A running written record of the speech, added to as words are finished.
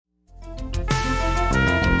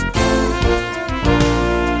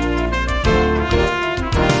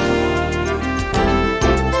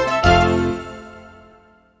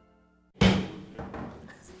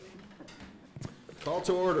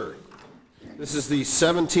Call to order. This is the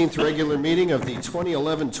 17th regular meeting of the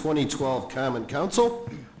 2011-2012 Common Council.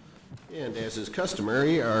 And as is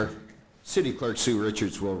customary, our City Clerk Sue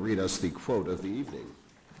Richards will read us the quote of the evening.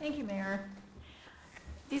 Thank you, Mayor.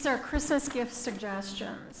 These are Christmas gift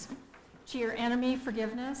suggestions. To your enemy,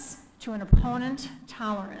 forgiveness. To an opponent,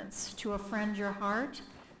 tolerance. To a friend, your heart.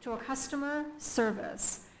 To a customer,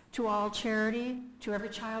 service. To all, charity. To every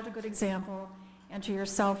child, a good example. And to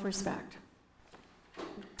yourself, respect.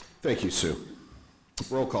 Thank you, Sue.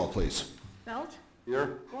 Roll call, please. Belt?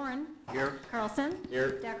 Here. Warren? Here. Carlson?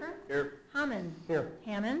 Here. Decker? Here. Hammond? Here.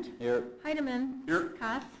 Hammond? Here. Heidemann? Here.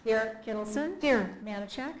 Koth? Here. Kittleson? Here.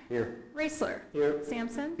 Manichek? Here. Raisler? Here.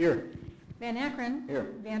 Sampson? Here. Van Akron?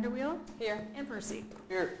 Here. Vanderweel? Here. And Percy?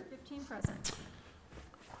 Here. 15 present.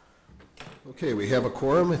 Okay, we have a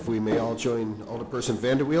quorum. If we may all join Alderperson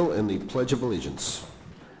Vanderweel in the Pledge of Allegiance.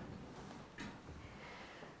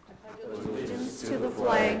 Allegiance to the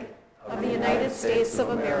flag of the United States of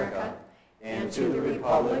America and to the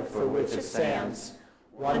republic for which it stands,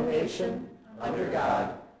 one nation, under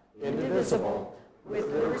God, indivisible, with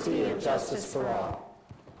liberty and justice for all.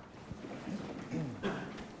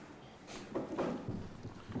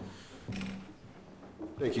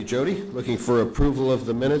 Thank you, Jody. Looking for approval of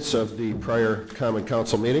the minutes of the prior Common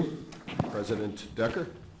Council meeting. President Decker.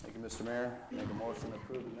 Thank you, Mr. Mayor. Make a motion to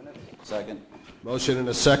approve the minutes. Second. Motion and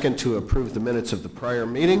a second to approve the minutes of the prior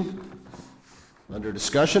meeting. Under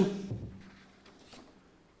discussion?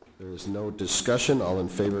 There is no discussion. All in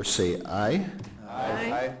favor say aye.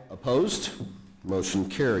 Aye. Opposed? Motion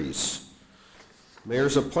carries.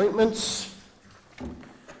 Mayor's appointments.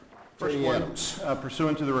 First Attorney one, Adams.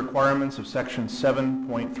 pursuant to the requirements of Section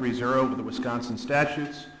 7.30 of the Wisconsin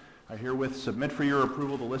statutes, I herewith submit for your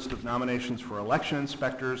approval the list of nominations for election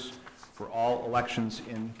inspectors for all elections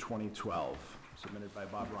in 2012, submitted by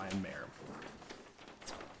Bob Ryan, Mayor.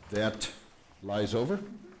 That lies over.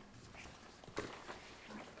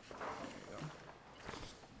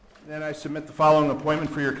 Then I submit the following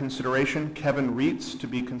appointment for your consideration: Kevin Reitz, to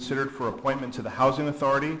be considered for appointment to the Housing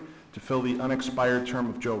Authority to fill the unexpired term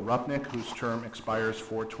of Joe Rupnick, whose term expires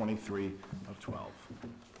 4/23 of 12.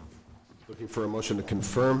 Looking for a motion to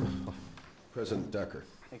confirm. President Decker.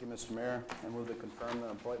 Thank you, Mr. Mayor. I move to confirm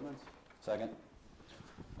the appointments. Second.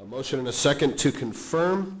 A motion and a second to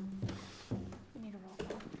confirm. We need a roll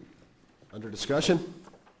call. Under discussion?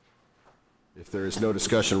 If there is no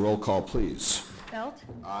discussion, roll call, please. Belt?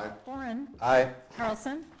 Aye. Warren? Aye.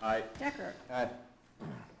 Carlson? Aye. Decker? Aye.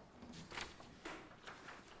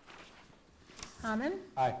 Hammond?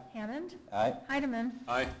 Aye. Hammond? Aye. Heidemann?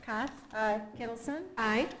 Aye. Koth? Aye. Kittleson?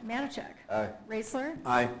 Aye. Manichek? Aye. Raisler?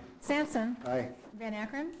 Aye. Sampson? Aye. Van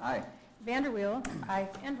Akron? Aye. Vanderweel? Aye.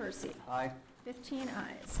 And Percy? Aye. 15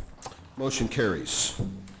 ayes. Motion carries.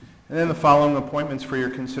 And then the following appointments for your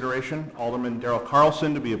consideration: Alderman Darrell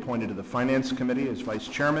Carlson, to be appointed to the Finance Committee as Vice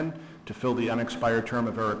Chairman to fill the unexpired term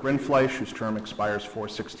of Eric Rindfleisch, whose term expires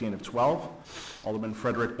 4/16 of 12. Alderman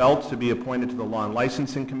Frederick Belt, to be appointed to the Law and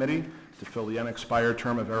Licensing Committee to fill the unexpired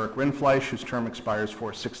term of Eric Rindfleisch, whose term expires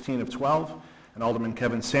 4/16 of 12. And Alderman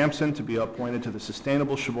Kevin Sampson, to be appointed to the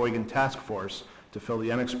Sustainable Sheboygan Task Force to fill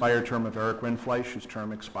the unexpired term of Eric Rindfleisch, whose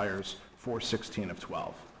term expires 4/16 of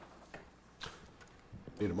 12.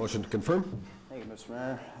 Need a motion to confirm? Thank you, Mr.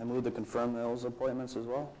 Mayor. I move to confirm those appointments as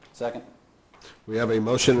well. Second. We have a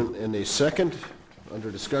motion and a second.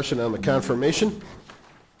 Under discussion on the confirmation.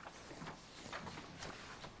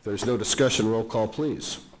 If there's no discussion, roll call,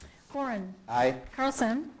 please. Warren? Aye.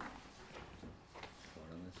 Carlson?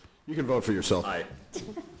 You can vote for yourself. Aye.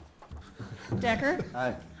 Decker?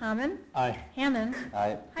 Aye. Hammond? Aye. Hammond?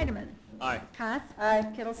 Aye. Heidemann? Aye. Koth? Aye.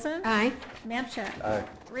 Kittleson? Aye. Manichek? Aye.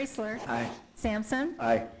 Raisler? Aye. Sampson?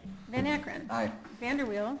 Aye. Van Akron? Aye.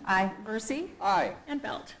 Vanderweel? Aye. Percy? Aye. And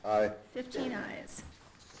Belt? Aye. 15 ayes.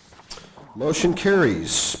 Motion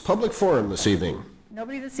carries. Public forum this evening.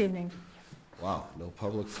 Nobody this evening. Wow, no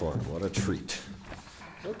public forum. What a treat.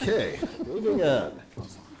 Okay, moving on.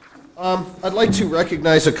 I'd like to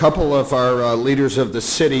recognize a couple of our leaders of the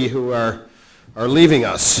city who are leaving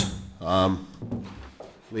us,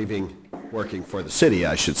 working for the city,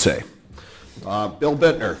 I should say. Bill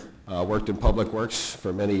Bittner worked in Public Works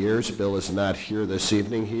for many years. Bill is not here this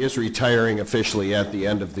evening. He is retiring officially at the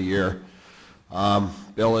end of the year.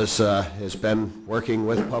 Bill has been working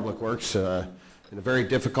with Public Works in a very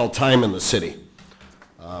difficult time in the city,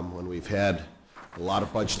 when we've had a lot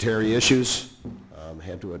of budgetary issues,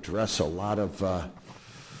 had to address a lot of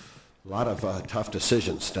tough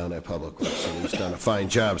decisions down at Public Works, and he's done a fine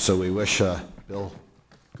job, so we wish Bill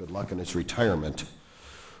good luck in his retirement.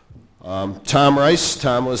 Tom Rice.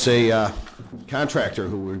 Tom was a contractor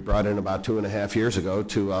who we brought in about 2.5 years ago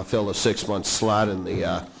to fill a 6-month slot in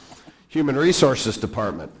the Human Resources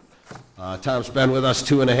Department. Tom's been with us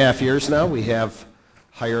 2.5 years now. We have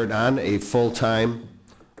hired on a full-time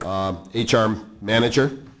HR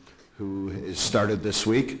manager who is started this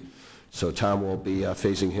week. So Tom will be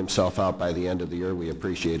phasing himself out by the end of the year. We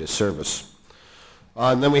appreciate his service.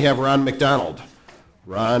 And then we have Ron McDonald.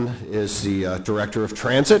 Ron is the Director of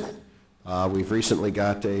Transit. We've recently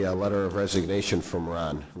got a letter of resignation from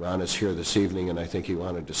Ron. Ron is here this evening, and I think he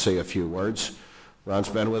wanted to say a few words. Ron's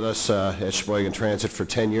been with us at Sheboygan Transit for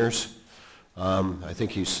 10 years. I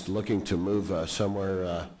think he's looking to move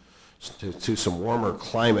somewhere to some warmer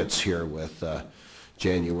climates here with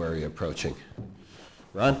January approaching.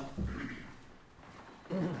 Ron?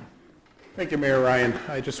 Thank you, Mayor Ryan.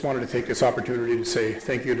 I just wanted to take this opportunity to say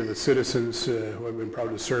thank you to the citizens who I've been proud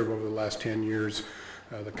to serve over the last 10 years,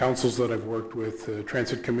 the councils that I've worked with, the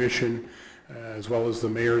Transit Commission, as well as the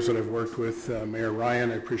mayors that I've worked with. Mayor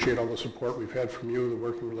Ryan, I appreciate all the support we've had from you. The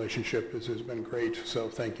working relationship has been great, so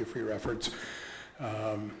thank you for your efforts.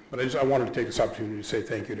 But I wanted to take this opportunity to say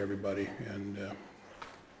thank you to everybody, and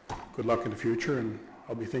good luck in the future, and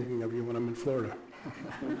I'll be thinking of you when I'm in Florida.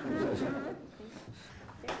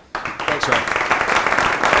 Thanks, Ron.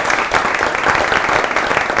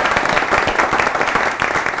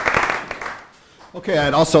 Okay,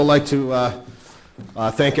 I'd also like to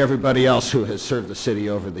thank everybody else who has served the city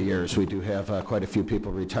over the years. We do have quite a few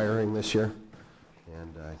people retiring this year,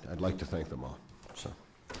 and I'd like to thank them all. So,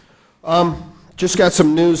 just got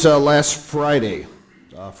some news last Friday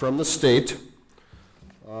from the state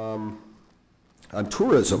on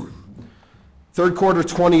tourism. Third quarter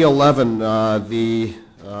 2011, the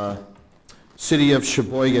city of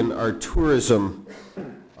Sheboygan, our tourism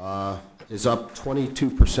is up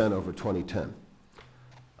 22% over 2010.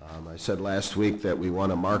 I said last week that we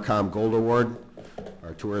won a Marcom Gold Award.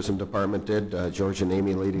 Our tourism department did. George and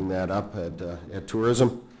Amy leading that up at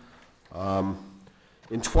tourism.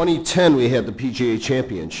 In 2010, we had the PGA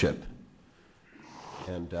Championship,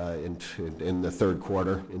 and in the third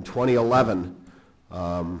quarter. In 2011,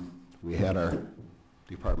 we had our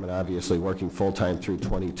department obviously working full-time through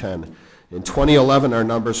 2010. In 2011, our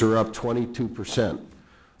numbers are up 22%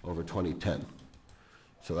 over 2010.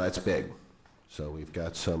 So that's big. So we've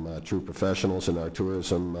got some true professionals in our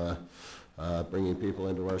tourism bringing people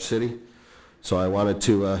into our city. So I wanted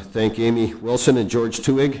to thank Amy Wilson and George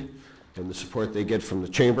Tuig and the support they get from the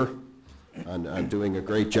chamber on doing a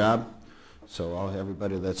great job. So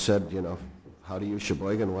everybody that said, you know, how do you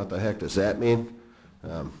Sheboygan, what the heck does that mean?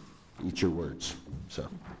 Eat your words. So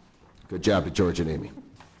good job to George and Amy.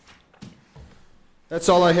 That's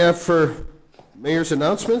all I have for mayor's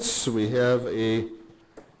announcements. We have a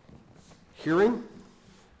hearing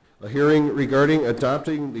regarding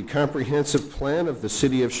adopting the comprehensive plan of the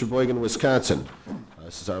city of Sheboygan, Wisconsin.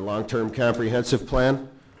 This is our long-term comprehensive plan.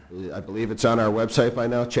 I believe it's on our website by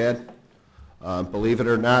now, Chad. Believe it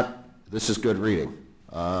or not, this is good reading.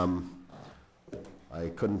 I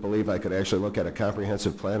couldn't believe I could actually look at a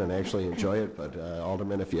comprehensive plan and actually enjoy it, but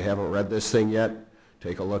Alderman, if you haven't read this thing yet,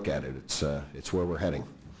 take a look at it. It's where we're heading.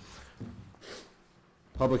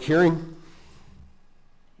 Public hearing.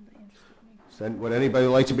 Would anybody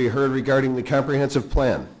like to be heard regarding the comprehensive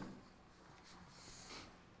plan?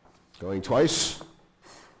 Going twice?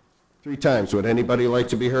 3 times. Would anybody like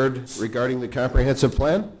to be heard regarding the comprehensive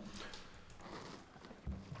plan?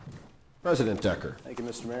 President Decker. Thank you,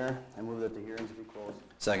 Mr. Mayor. I move that the hearings be closed.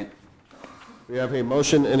 Second. We have a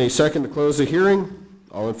motion and a second to close the hearing.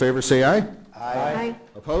 All in favor say aye. Aye.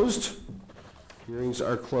 Opposed? Hearings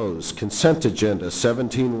are closed. Consent agenda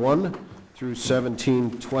 17-1 through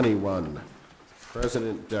 17-21.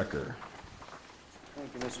 President Decker.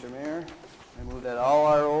 Thank you, Mr. Mayor. I move that all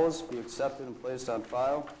ROs be accepted and placed on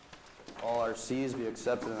file, all RCs be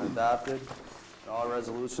accepted and adopted, and all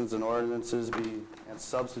resolutions and ordinances and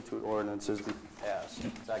substitute ordinances be passed.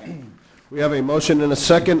 Second. We have a motion and a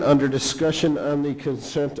second under discussion on the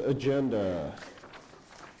consent agenda.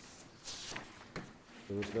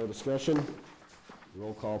 There is no discussion.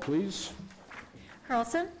 Roll call, please.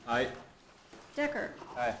 Carlson? Aye. Decker?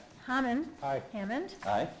 Aye. Hammond? Aye. Hammond?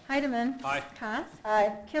 Aye. Heidemann? Aye. Koth?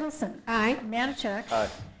 Aye. Kittleson? Aye. Manichek? Aye.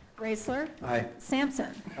 Raisler? Aye.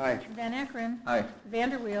 Sampson? Aye. Van Akkeren? Aye.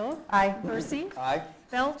 Vanderweel? Aye. Percy? Aye.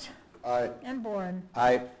 Belt? Aye. And Bourne.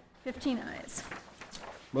 Aye. 15 ayes.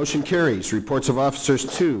 Motion carries. Reports of officers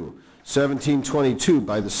 2/1722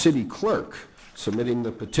 by the city clerk, submitting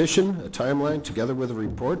the petition, a timeline, together with a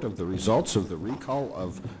report of the results of the recall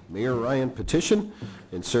of Mayor Ryan petition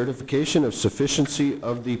and certification of sufficiency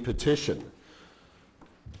of the petition.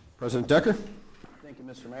 President Decker? Thank you,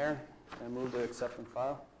 Mr. Mayor. I move to accept and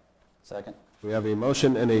file. Second. We have a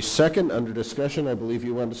motion and a second under discussion. I believe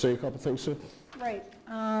you wanted to say a couple things, Sue? Right.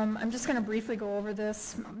 I'm just going to briefly go over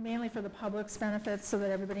this, mainly for the public's benefit, so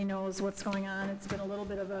that everybody knows what's going on. It's been a little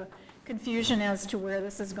bit of a confusion as to where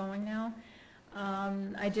this is going now.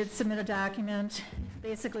 I did submit a document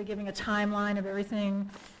basically giving a timeline of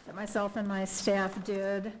everything that myself and my staff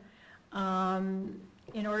did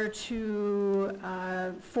in order to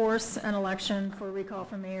force an election for recall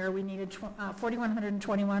for mayor. We needed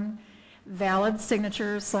 4,121 valid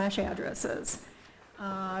signatures / addresses.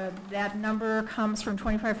 That number comes from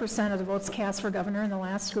 25% of the votes cast for governor in the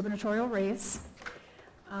last gubernatorial race.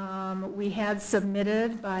 We had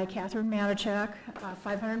submitted by Catherine Matichak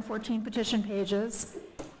 514 petition pages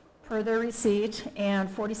per their receipt,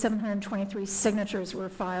 and 4,723 signatures were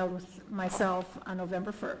filed with myself on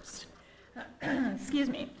November 1st. Excuse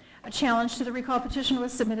me. A challenge to the recall petition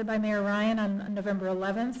was submitted by Mayor Ryan on November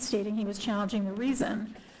 11th, stating he was challenging the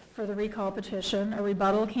reason for the recall petition. A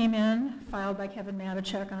rebuttal came in, filed by Kevin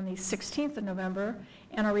Matichak on the 16th of November,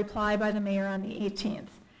 and a reply by the mayor on the 18th.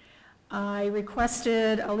 I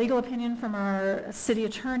requested a legal opinion from our city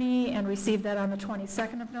attorney and received that on the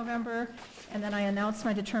 22nd of November, and then I announced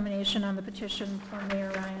my determination on the petition from Mayor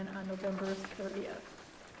Ryan on November 30th.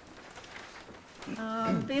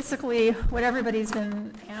 Basically, what everybody's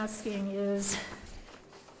been asking is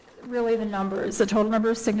really the numbers. The total number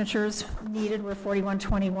of signatures needed were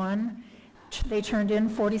 4,121. They turned in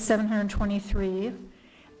 4,723.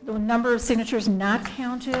 The number of signatures not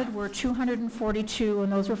counted were 242,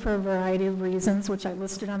 and those were for a variety of reasons, which I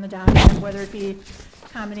listed on the document, whether it be a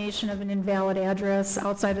combination of an invalid address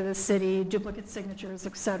outside of the city, duplicate signatures,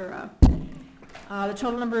 etc. The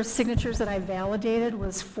total number of signatures that I validated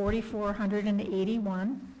was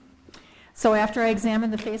 4,481. So after I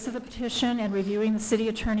examined the face of the petition and reviewing the city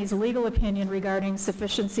attorney's legal opinion regarding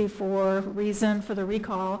sufficiency for reason for the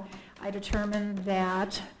recall, I determined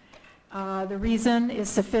that the reason is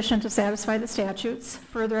sufficient to satisfy the statutes.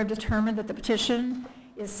 Further, I've determined that the petition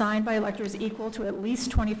is signed by electors equal to at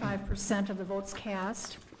least 25% of the votes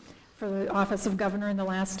cast for the office of governor in the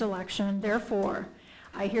last election. Therefore,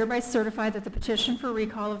 I hereby certify that the petition for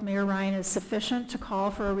recall of Mayor Ryan is sufficient to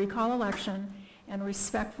call for a recall election, and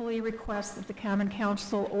respectfully request that the Common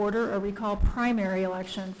Council order a recall primary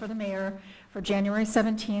election for the mayor for January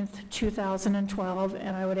 17th, 2012,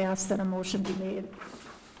 and I would ask that a motion be made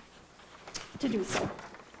to do so.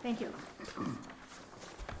 Thank you.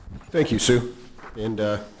 Thank you, Sue. And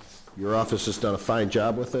your office has done a fine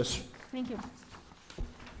job with this. Thank you.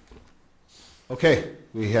 Okay,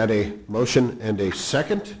 we had a motion and a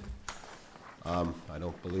second. I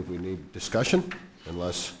don't believe we need discussion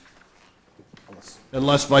unless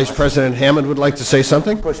Vice President Hammond would like to say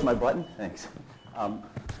something. Push my button. Thanks.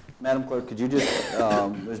 Madam Clerk, could you just,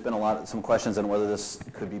 there's been some questions on whether this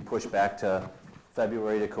could be pushed back to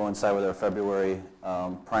February to coincide with our February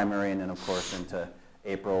primary, and then of course into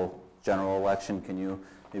April general election. Can you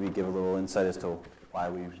maybe give a little insight as to why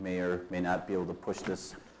we may or may not be able to push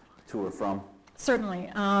this to or from? Certainly.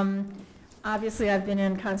 Obviously, I've been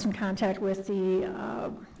in constant contact with the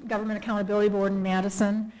Government Accountability Board in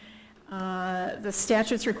Madison. The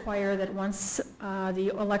statutes require that once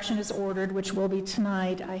the election is ordered, which will be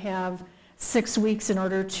tonight, I have 6 weeks in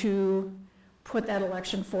order to put that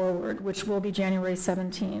election forward, which will be January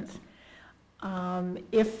 17th.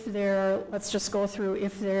 Let's just go through,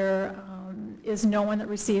 if there is no one that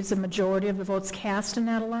receives a majority of the votes cast in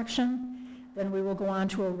that election, then we will go on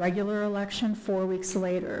to a regular election 4 weeks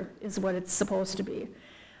later, is what it's supposed to be.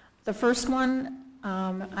 The first one,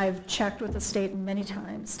 I've checked with the state many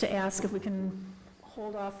times to ask if we can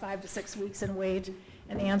hold off 5 to 6 weeks and wait,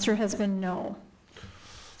 and the answer has been no.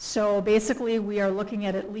 So basically, we are looking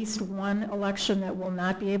at least one election that will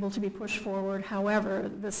not be able to be pushed forward.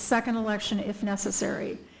 However, the second election, if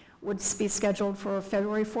necessary, would be scheduled for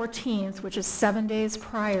February 14th, which is 7 days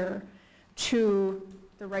prior to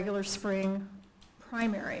the regular spring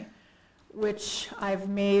primary, which I've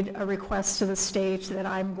made a request to the state that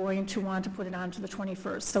I'm going to want to put it on to the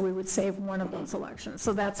 21st, so we would save one of those elections.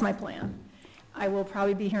 So that's my plan. I will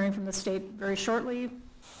probably be hearing from the state very shortly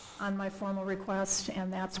on my formal request,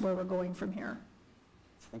 and that's where we're going from here.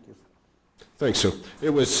 Thank you. Thanks, Sue.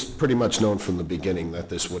 It was pretty much known from the beginning that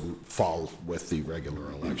this wouldn't fall with the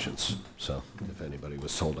regular elections. So if anybody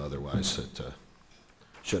was told otherwise, it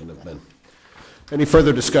shouldn't have been. Any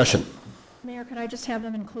further discussion? Mayor, could I just have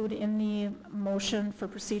them include in the motion for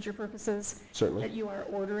procedure purposes? Certainly. That you are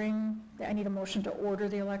ordering, that I need a motion to order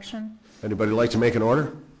the election? Anybody like to make an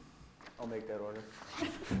order? I'll make that order.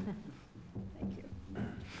 Thank you.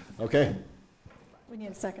 Okay. We need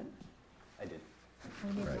a second. I did.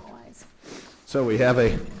 We need Right. all ayes. So we have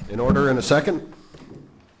an order and a second.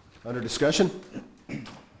 Under discussion? If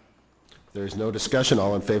there's no discussion,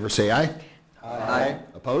 all in favor say aye. Aye.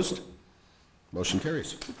 Opposed? Motion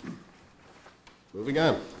carries. Moving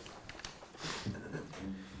on.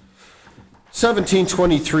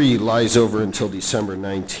 1723 lies over until December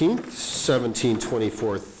 19th,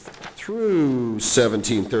 1724 through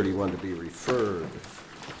 1731 to be referred.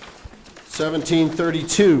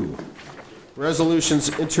 1732, resolutions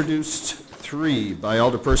introduced 3 by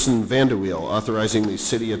Alderperson Vanderweel authorizing the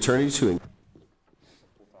city attorney to...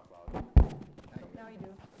 Now you do.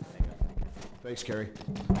 Thanks, Carrie.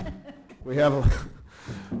 We have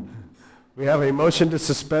a motion to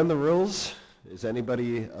suspend the rules. Is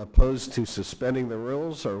anybody opposed to suspending the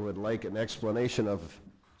rules or would like an explanation of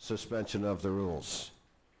suspension of the rules?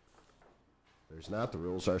 There's not. The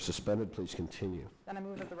rules are suspended. Please continue. Then I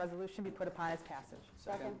move that the resolution be put upon its passage.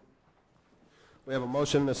 Second. We have a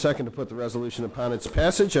motion and a second to put the resolution upon its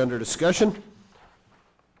passage. Under discussion?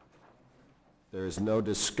 There is no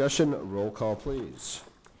discussion. Roll call, please.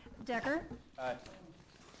 Decker. Aye.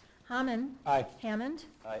 Hammond. Aye. Hammond.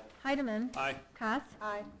 Aye. Heidemann. Aye. Koth.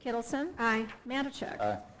 Aye. Kittleson. Aye. Matichak.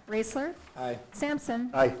 Aye. Raisler. Aye. Sampson.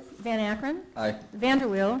 Aye. Van Akkeren. Aye.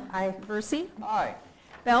 Vanderweel. Aye. Versi. Aye.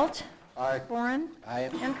 Belt. Aye. Boren. Aye.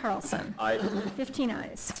 And Carlson. Aye. 15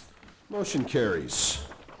 ayes. Motion carries.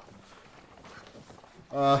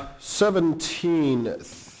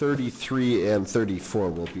 1733 and 34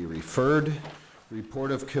 will be referred.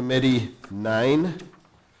 Report of Committee 9,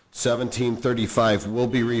 1735 will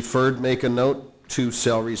be referred. Make a note to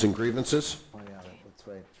salaries and grievances. Oh, yeah, that's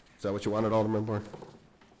right. Is that what you wanted, Alderman Bourne?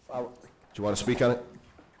 Do you want to speak on it?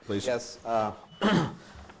 Please. Yes.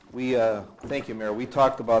 Thank you, Mayor. We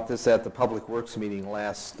talked about this at the Public Works meeting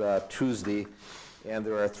last Tuesday, and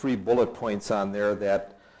there are 3 bullet points on there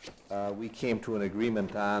that we came to an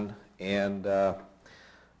agreement on, and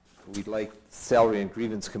we'd like Salary and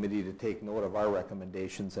Grievance Committee to take note of our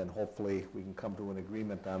recommendations, and hopefully we can come to an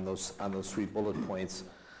agreement on those 3 bullet points.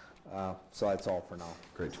 So that's all for now.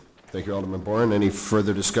 Great. Thank you, Alderman Bourne. Any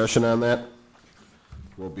further discussion on that?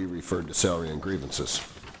 Will be referred to salary and grievances.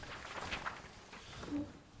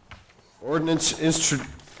 Ordinance introduced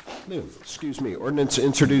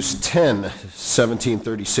 10,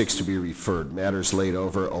 1736 to be referred. Matters laid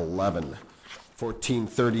over 11.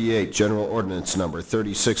 1438, general ordinance number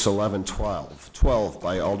 361112. 12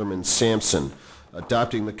 by Alderman Sampson,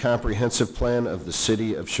 adopting the comprehensive plan of the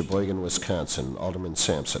city of Sheboygan, Wisconsin. Alderman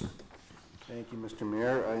Sampson. Thank you, Mr.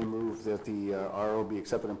 Mayor. I move that the RO be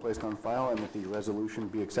accepted and placed on file and that the resolution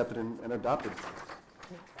be accepted and adopted.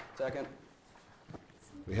 Second.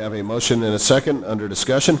 We have a motion and a second under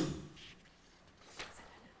discussion.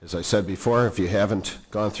 As I said before, if you haven't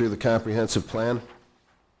gone through the comprehensive plan,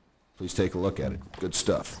 please take a look at it. Good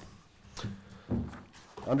stuff.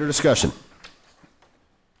 Under discussion.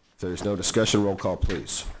 If there's no discussion, roll call,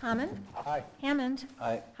 please. Hammond. Aye. Hammond.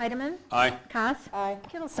 Aye. Heidemann. Aye. Koth. Aye.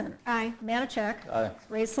 Kittleson. Aye. Matichak. Aye.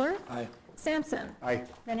 Raisler. Aye. Sampson. Aye.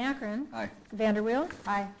 Van Akkeren. Aye. Vanderweel.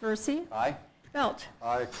 Aye. Versi. Aye. Belt.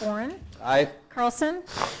 Aye. Boren. Aye. Carlson.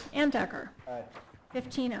 And Decker. Aye.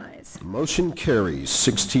 15 ayes. Motion carries.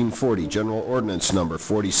 1640, general ordinance number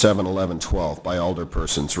 471112 by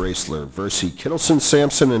alderpersons Raisler, Versi, Kittleson,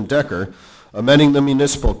 Sampson, and Decker, amending the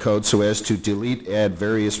municipal code so as to delete, add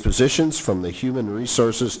various positions from the Human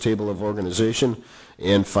Resources Table of Organization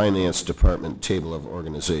and Finance Department Table of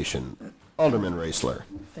Organization. Alderman Raisler.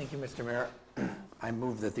 Thank you, Mr. Mayor. I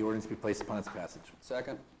move that the ordinance be placed upon its passage.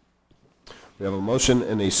 Second. We have a motion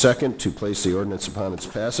and a second to place the ordinance upon its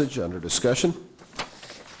passage. Under discussion.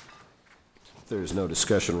 If there is no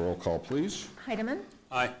discussion, roll call, please. Heidemann.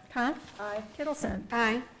 Aye. Koth. Aye. Kittleson.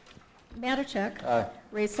 Aye. Matichak. Aye.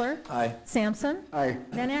 Raisler. Aye. Sampson. Aye.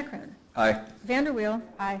 Van Akkeren. Aye. Vanderweel.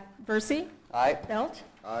 Aye. Versi. Aye. Belt.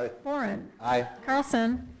 Aye. Boren. Aye.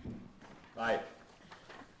 Carlson. Aye.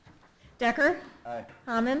 Decker. Aye.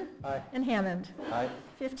 Hammond. Aye. And Hammond. Aye.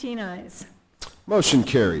 15 ayes. Motion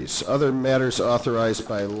carries. Other matters authorized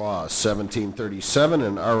by law, 1737,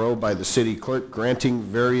 and RO by the city clerk granting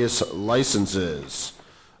various licenses.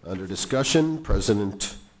 Under discussion,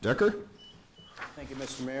 President Decker. Thank you,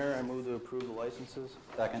 Mr. Mayor. I move to approve the licenses.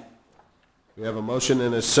 Second. We have a motion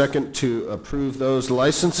and a second to approve those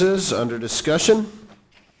licenses. Under discussion.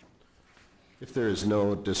 If there is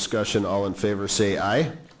no discussion, all in favor say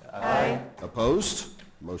aye. Aye. Opposed?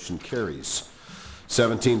 Motion carries.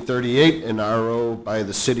 1738, an RO by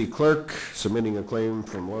the city clerk submitting a claim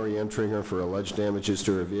from Lori Entringer for alleged damages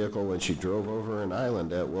to her vehicle when she drove over an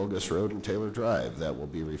island at Wilgus Road and Taylor Drive. That will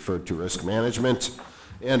be referred to risk management.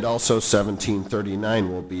 And also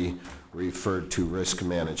 1739 will be referred to risk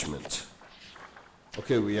management.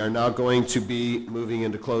 Okay, we are now going to be moving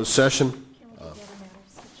into closed session.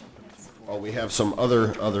 Oh, we have some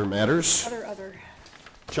other matters. Other.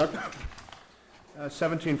 Chuck?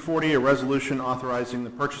 1740, a resolution authorizing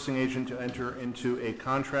the purchasing agent to enter into a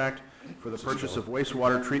contract for the purchase of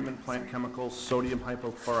wastewater treatment plant chemicals, sodium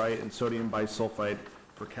hypochlorite and sodium bisulfite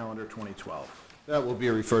for calendar 2012. That will be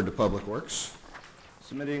referred to Public Works.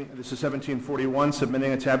 This is 1741,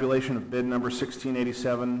 submitting a tabulation of bid number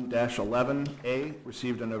 1687-11A,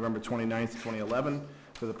 received on November 29th, 2011,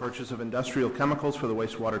 for the purchase of industrial chemicals for the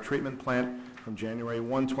wastewater treatment plant from January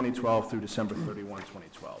 1, 2012 through December 31,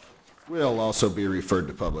 2012. Will also be referred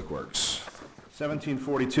to Public Works.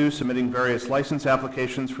 1742, submitting various license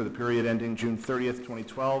applications for the period ending June 30th,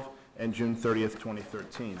 2012 and June 30th,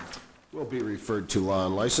 2013. Will be referred to Law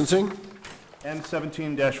and Licensing. And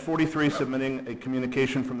 17-43, submitting a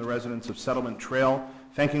communication from the residents of Settlement Trail,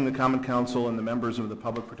 thanking the Common Council and the members of the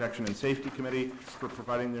Public Protection and Safety Committee for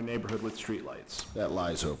providing their neighborhood with streetlights. That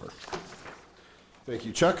lies over. Thank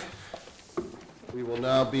you, Chuck. We will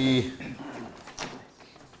now be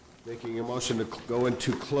making a motion to go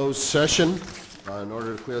into closed session. In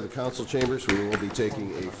order to clear the council chambers, we will be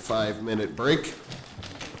taking a 5-minute break.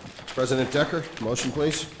 President Decker, motion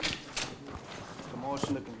please. A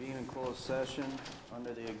motion to convene in closed session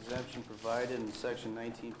under the exemption provided in section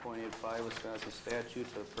 19.85 Wisconsin statute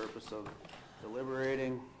for the purpose of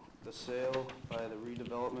deliberating the sale by the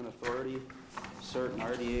redevelopment authority of certain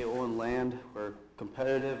RDA-owned land where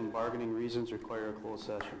competitive and bargaining reasons require a closed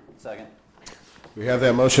session. Second. We have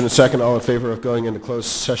that motion and second. All in favor of going into closed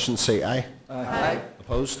session, say aye. Aye.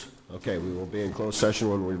 Opposed? Okay, we will be in closed session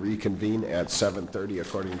when we reconvene at 7:30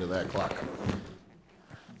 according to that clock.